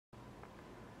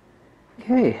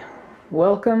Okay,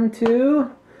 welcome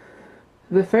to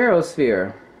the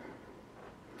Ferrosphere.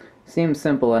 Seems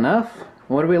simple enough.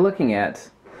 What are we looking at?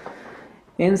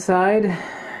 Inside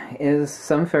is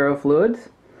some ferrofluid,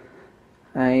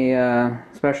 a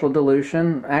special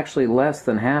dilution. Actually, less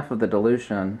than half of the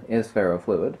dilution is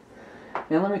ferrofluid.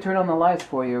 And let me turn on the lights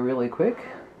for you really quick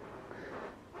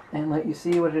and let you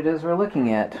see what it is we're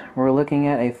looking at. We're looking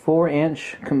at a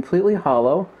 4-inch completely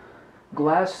hollow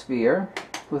glass sphere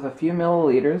with a few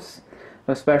milliliters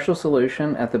of special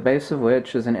solution, at the base of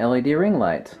which is an LED ring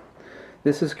light.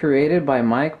 This is created by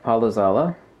Mike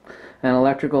Palazzola, an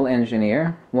electrical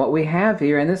engineer. What we have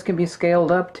here, and this can be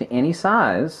scaled up to any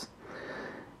size,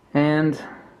 and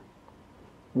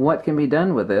what can be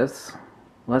done with this?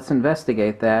 Let's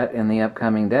investigate that in the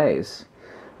upcoming days.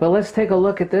 But let's take a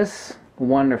look at this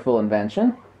wonderful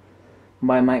invention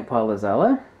by Mike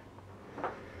Palazzola.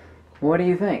 What do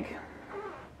you think?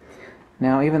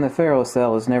 Now, even the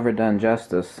ferrocell is never done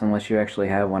justice unless you actually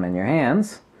have one in your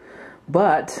hands,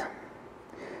 but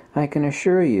I can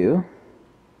assure you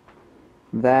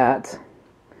that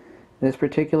this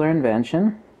particular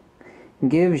invention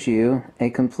gives you a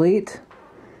complete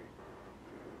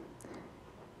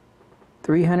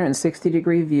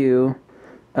 360-degree view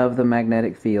of the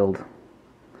magnetic field.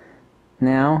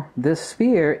 Now, this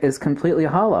sphere is completely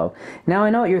hollow. Now,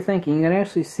 I know what you're thinking. You can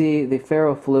actually see the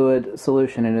ferrofluid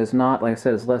solution. It is not, like I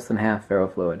said, it's less than half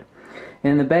ferrofluid.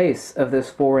 In the base of this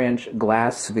 4-inch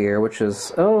glass sphere, which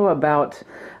is, about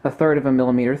 1/3 of a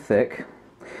millimeter thick,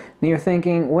 and you're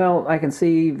thinking, well, I can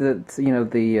see that,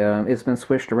 it's been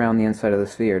swished around the inside of the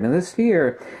sphere. Now, this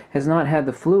sphere has not had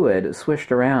the fluid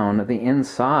swished around the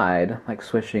inside, like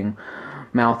swishing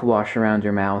mouthwash around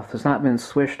your mouth. It's not been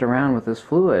swished around with this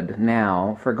fluid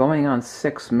now for going on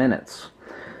 6 minutes.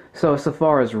 So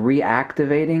far as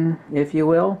reactivating, if you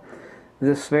will,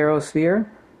 this ferrosphere,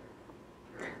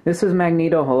 this is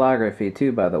magnetoholography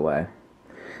too, by the way.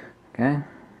 Okay?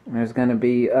 There's going to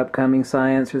be upcoming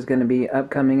science, there's going to be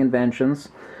upcoming inventions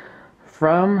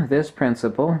from this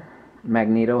principle,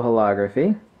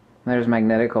 magnetoholography. There's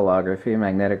magnetic holography,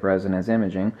 magnetic resonance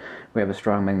imaging. We have a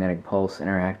strong magnetic pulse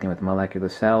interacting with molecular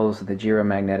cells at the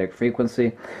gyromagnetic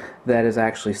frequency that is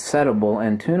actually settable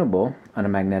and tunable on a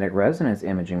magnetic resonance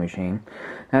imaging machine.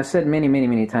 Now, I've said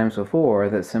many times before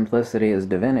that simplicity is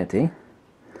divinity.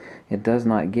 It does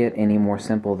not get any more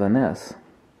simple than this.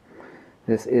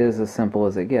 This is as simple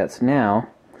as it gets. Now,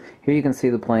 here you can see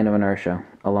the plane of inertia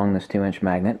along this 2-inch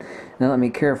magnet. Now let me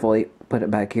carefully put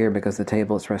it back here because the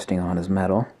table it's resting on is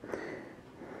metal.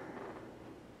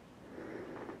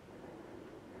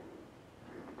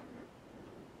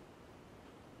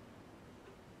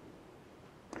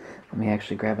 Let me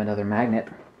actually grab another magnet.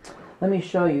 Let me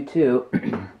show you too.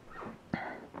 Let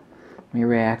me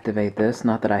reactivate this,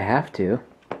 not that I have to.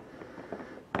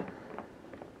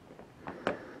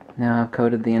 Now I've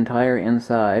coated the entire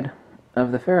inside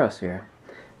of the ferrosphere.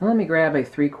 Now let me grab a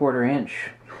 3/4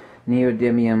 inch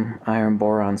neodymium iron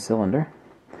boron cylinder,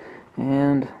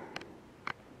 and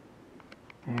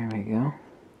there we go.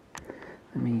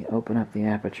 Let me open up the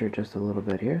aperture just a little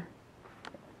bit here.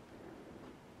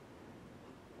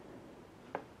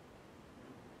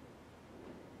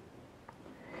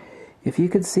 If you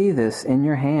could see this in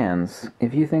your hands,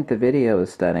 if you think the video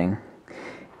is stunning,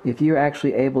 if you're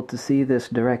actually able to see this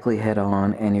directly head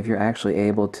on, and if you're actually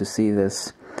able to see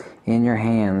this in your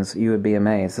hands, you would be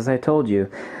amazed. As I told you,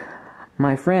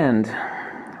 my friend,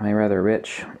 my rather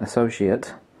rich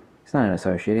associate, he's not an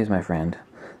associate, he's my friend,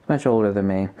 he's much older than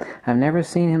me. I've never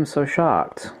seen him so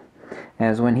shocked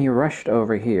as when he rushed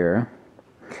over here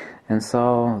and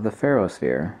saw the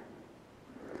ferrosphere.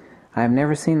 I've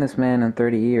never seen this man in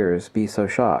 30 years be so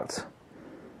shocked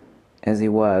as he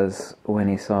was when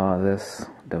he saw this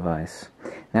device.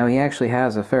 Now, he actually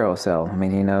has a ferrocell. I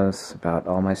mean, he knows about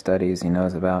all my studies. He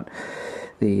knows about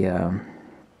the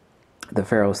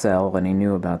ferrocell, and he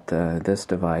knew about this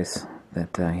device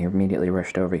that he immediately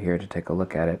rushed over here to take a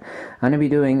look at it. I'm going to be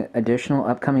doing additional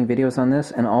upcoming videos on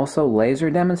this, and also laser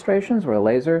demonstrations where a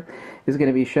laser is going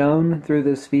to be shown through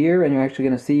this sphere, and you're actually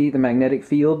going to see the magnetic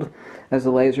field as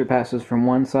the laser passes from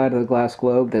one side of the glass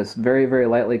globe that's very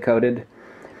lightly coated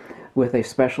with a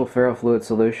special ferrofluid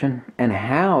solution, and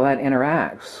how that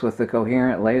interacts with the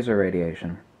coherent laser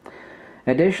radiation.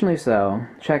 Additionally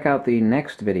check out the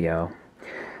next video.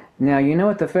 Now, you know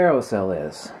what the ferrocell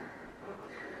is.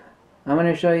 I'm going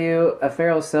to show you a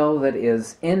ferrocell that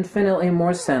is infinitely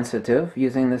more sensitive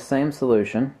using the same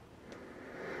solution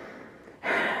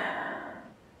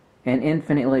and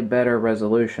infinitely better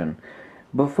resolution.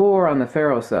 Before, on the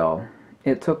ferrocell,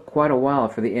 it took quite a while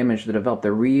for the image to develop,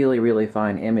 the really, really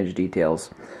fine image details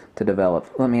to develop.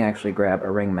 Let me actually grab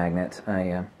a ring magnet.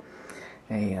 Here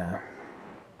we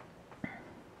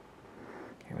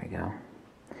go.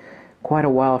 Quite a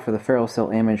while for the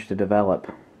ferrocell image to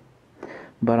develop.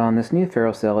 But on this new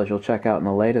ferrocell, as you'll check out in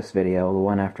the latest video, the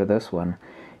one after this one,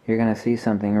 you're going to see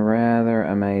something rather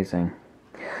amazing.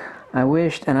 I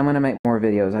wished, and I'm going to make more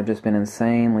videos, I've just been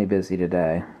insanely busy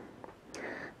today,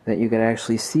 that you could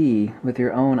actually see with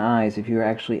your own eyes if you're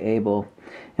actually able.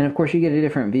 And of course you get a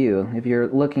different view. If you're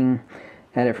looking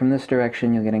at it from this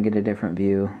direction, you're going to get a different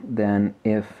view than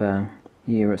if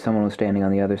someone was standing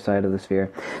on the other side of the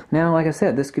sphere. Now, like I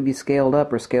said, this could be scaled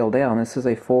up or scaled down. This is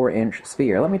a 4-inch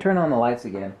sphere. Let me turn on the lights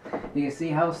again. You can see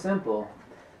how simple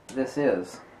this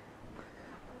is.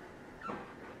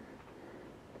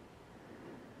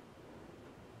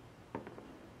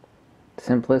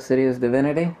 Simplicity is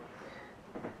divinity.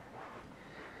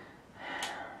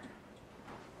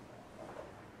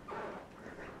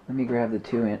 Let me grab the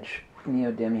 2-inch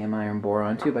neodymium iron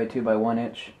boron, 2x2 by 1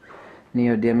 inch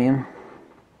neodymium.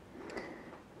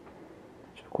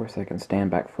 Which of course I can stand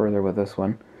back further with this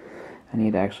one. I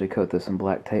need to actually coat this in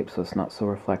black tape so it's not so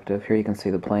reflective. Here you can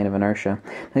see the plane of inertia.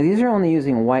 Now these are only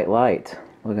using white light.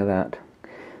 Look at that.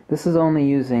 This is only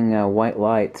using white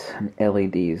light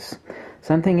LEDs.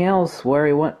 Something else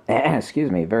very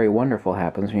wonderful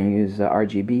happens when you use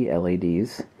RGB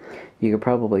LEDs. You could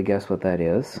probably guess what that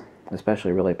is,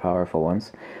 especially really powerful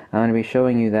ones. I'm going to be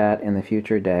showing you that in the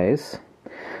future days.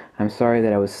 I'm sorry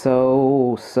that I was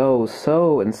so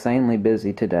insanely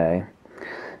busy today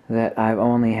that I've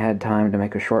only had time to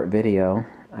make a short video.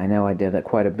 I know I did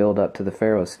quite a build-up to the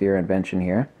Ferrosphere invention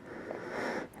here,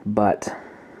 but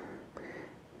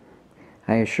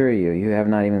I assure you, you have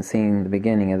not even seen the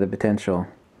beginning of the potential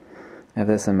of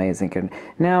this amazing.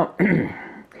 Now, I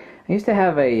used to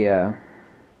have a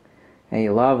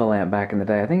lava lamp back in the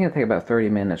day. I think it'd take about 30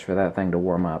 minutes for that thing to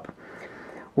warm up.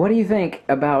 What do you think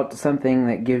about something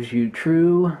that gives you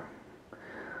true,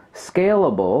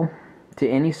 scalable, to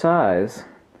any size,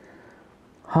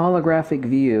 holographic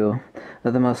view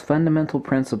of the most fundamental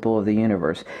principle of the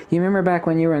universe? You remember back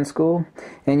when you were in school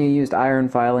and you used iron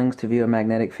filings to view a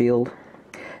magnetic field?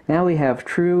 Now we have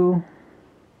true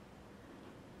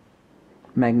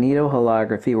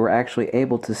magnetoholography. We're actually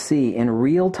able to see in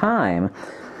real time.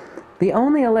 The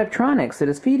only electronics that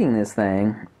is feeding this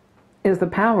thing is the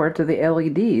power to the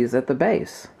LEDs at the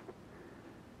base.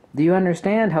 Do you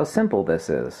understand how simple this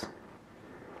is?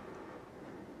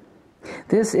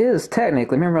 This is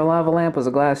technically, remember a lava lamp was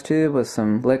a glass tube with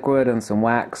some liquid and some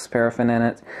wax, paraffin in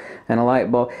it, and a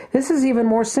light bulb. This is even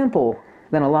more simple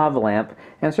than a lava lamp,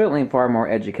 and certainly far more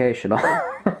educational.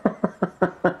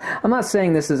 I'm not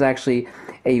saying this is actually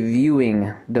a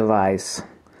viewing device.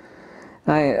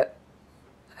 I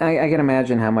can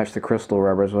imagine how much the crystal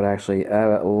rubbers would actually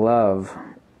love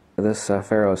this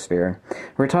ferrosphere.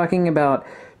 We're talking about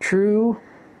true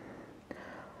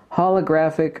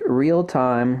holographic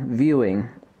real-time viewing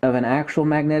of an actual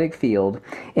magnetic field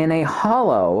in a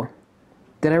hollow,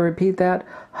 did I repeat that?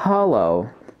 Hollow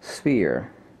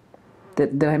sphere.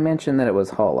 Did I mention that it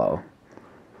was hollow?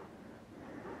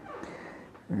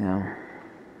 No.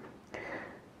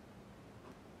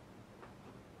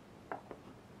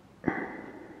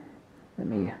 Let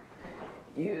me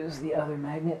use the other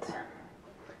magnet.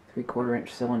 3/4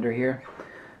 inch cylinder here.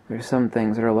 There's some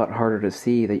things that are a lot harder to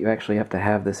see that you actually have to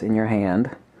have this in your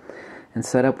hand and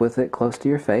set up with it close to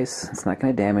your face. It's not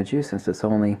going to damage you since it's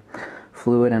only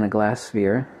fluid in a glass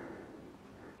sphere.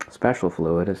 Special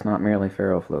fluid, it's not merely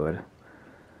ferrofluid.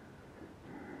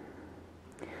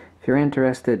 If you're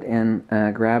interested in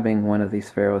grabbing one of these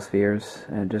ferrospheres,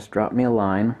 just drop me a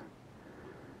line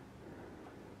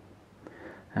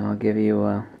and I'll give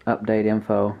you update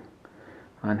info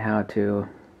on how to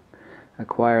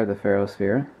acquire the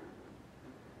ferrosphere.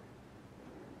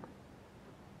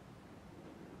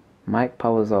 Mike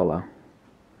Palazzola.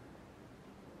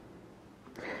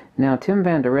 Now, Tim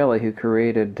Vanderelli, who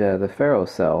created the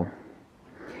ferrocell,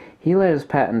 he let his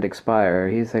patent expire.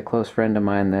 He's a close friend of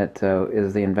mine that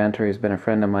is the inventor. He's been a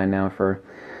friend of mine now for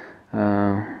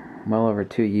well over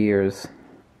 2 years.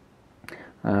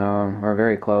 We're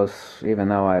very close, even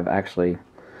though I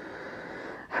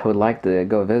would like to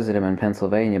go visit him in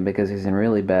Pennsylvania because he's in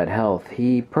really bad health.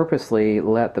 He purposely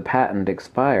let the patent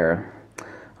expire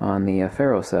on the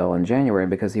ferrocell in January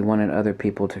because he wanted other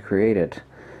people to create it.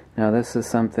 Now this is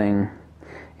something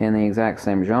in the exact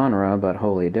same genre, but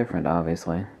wholly different,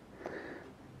 obviously.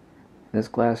 This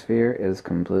glass sphere is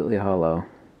completely hollow.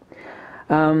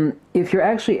 If you're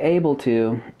actually able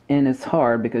to, and it's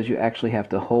hard because you actually have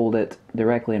to hold it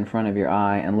directly in front of your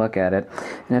eye and look at it,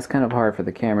 and it's kind of hard for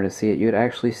the camera to see it. You'd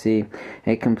actually see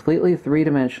a completely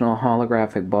three-dimensional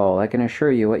holographic ball. I can assure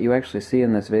you what you actually see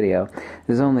in this video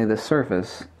is only the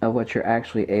surface of what you're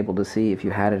actually able to see if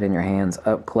you had it in your hands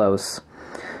up close.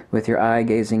 With your eye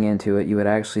gazing into it, you would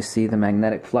actually see the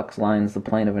magnetic flux lines, the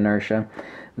plane of inertia,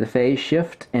 the phase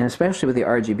shift, and especially with the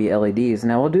RGB LEDs.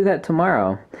 Now, we'll do that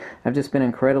tomorrow. I've just been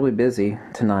incredibly busy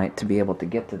tonight to be able to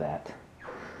get to that.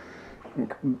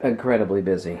 Incredibly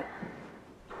busy.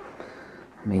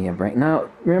 Now,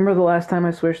 remember the last time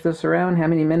I swished this around? How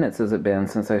many minutes has it been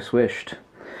since I swished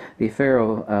the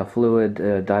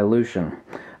ferrofluid dilution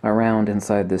around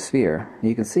inside the sphere?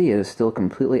 You can see it is still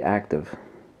completely active.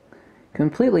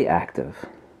 Completely active.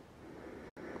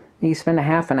 You spend a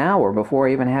half an hour before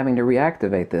even having to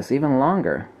reactivate this, even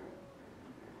longer.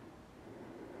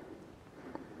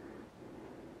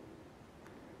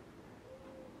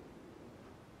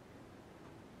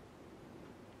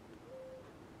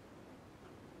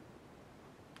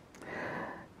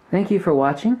 Thank you for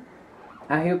watching.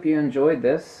 I hope you enjoyed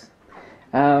this.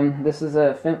 This is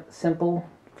a simple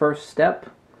first step.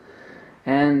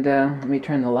 And let me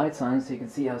turn the lights on so you can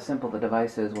see how simple the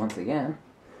device is once again.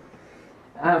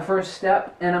 First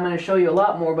step, and I'm going to show you a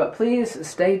lot more, but please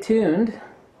stay tuned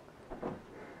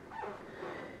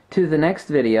to the next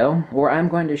video where I'm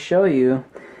going to show you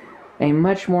a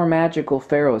much more magical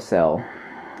ferrocell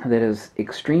that is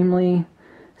extremely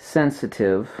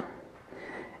sensitive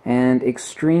and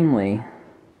extremely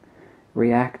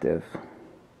reactive.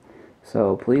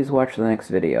 So please watch the next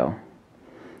video.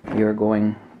 You're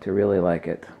going to really like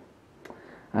it.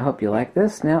 I hope you like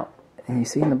this. Now, and you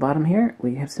see in the bottom here,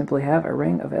 we simply have a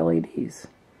ring of LEDs.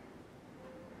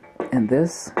 And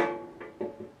this,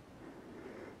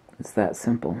 it's that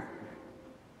simple.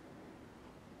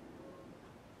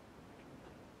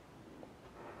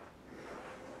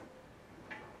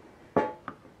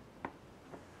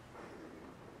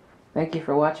 Thank you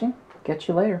for watching. Catch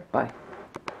you later. Bye.